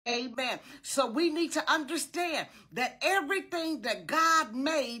Amen. So we need to understand that everything that God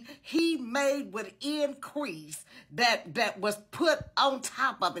made, he made with increase that was put on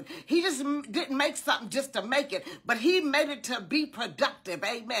top of it. He just didn't make something just to make it, but he made it to be productive.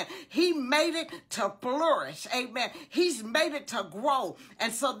 Amen. He made it to flourish. Amen. He's made it to grow.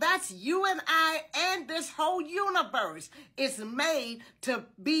 And so that's you and I, and this whole universe is made to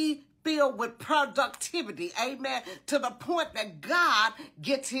be filled with productivity, amen, to the point that God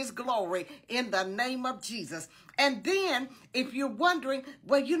gets his glory in the name of Jesus. And then, if you're wondering,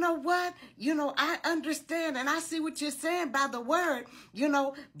 well, you know what? I understand and I see what you're saying by the word,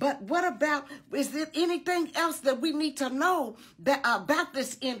 but what about, is there anything else that we need to know that about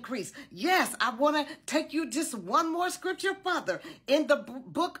this increase? Yes, I want to take you just one more scripture further in the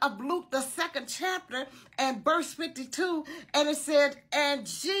book of Luke, the 2nd chapter and verse 52. And it said, and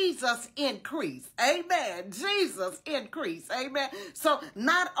Jesus increased. Amen. Jesus increased. Amen. So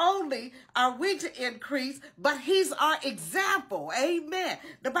not only are we to increase, but he's our example. Amen.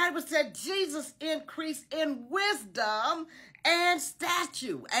 The Bible said Jesus increased in wisdom and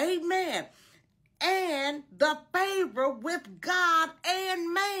stature. Amen. And the favor with God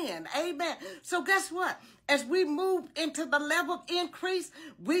and man. Amen. So guess what? As we move into the level of increase,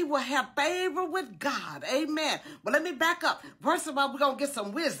 we will have favor with God. Amen. But let me back up. First of all, we're going to get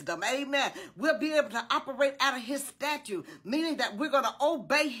some wisdom. Amen. We'll be able to operate out of his statute, meaning that we're going to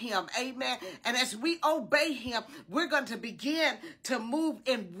obey him. Amen. And as we obey him, we're going to begin to move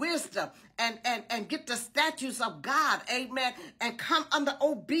in wisdom and get the statutes of God. Amen. And come under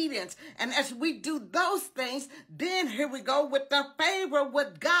obedience. And as we do those things, then here we go with the favor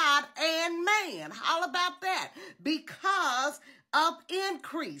with God and man. How about that? Because of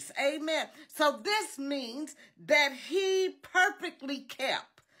increase. Amen. So this means that he perfectly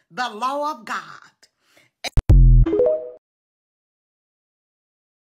kept the law of God.